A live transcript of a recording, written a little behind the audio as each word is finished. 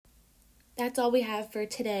That's all we have for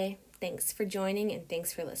today. Thanks for joining and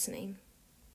thanks for listening.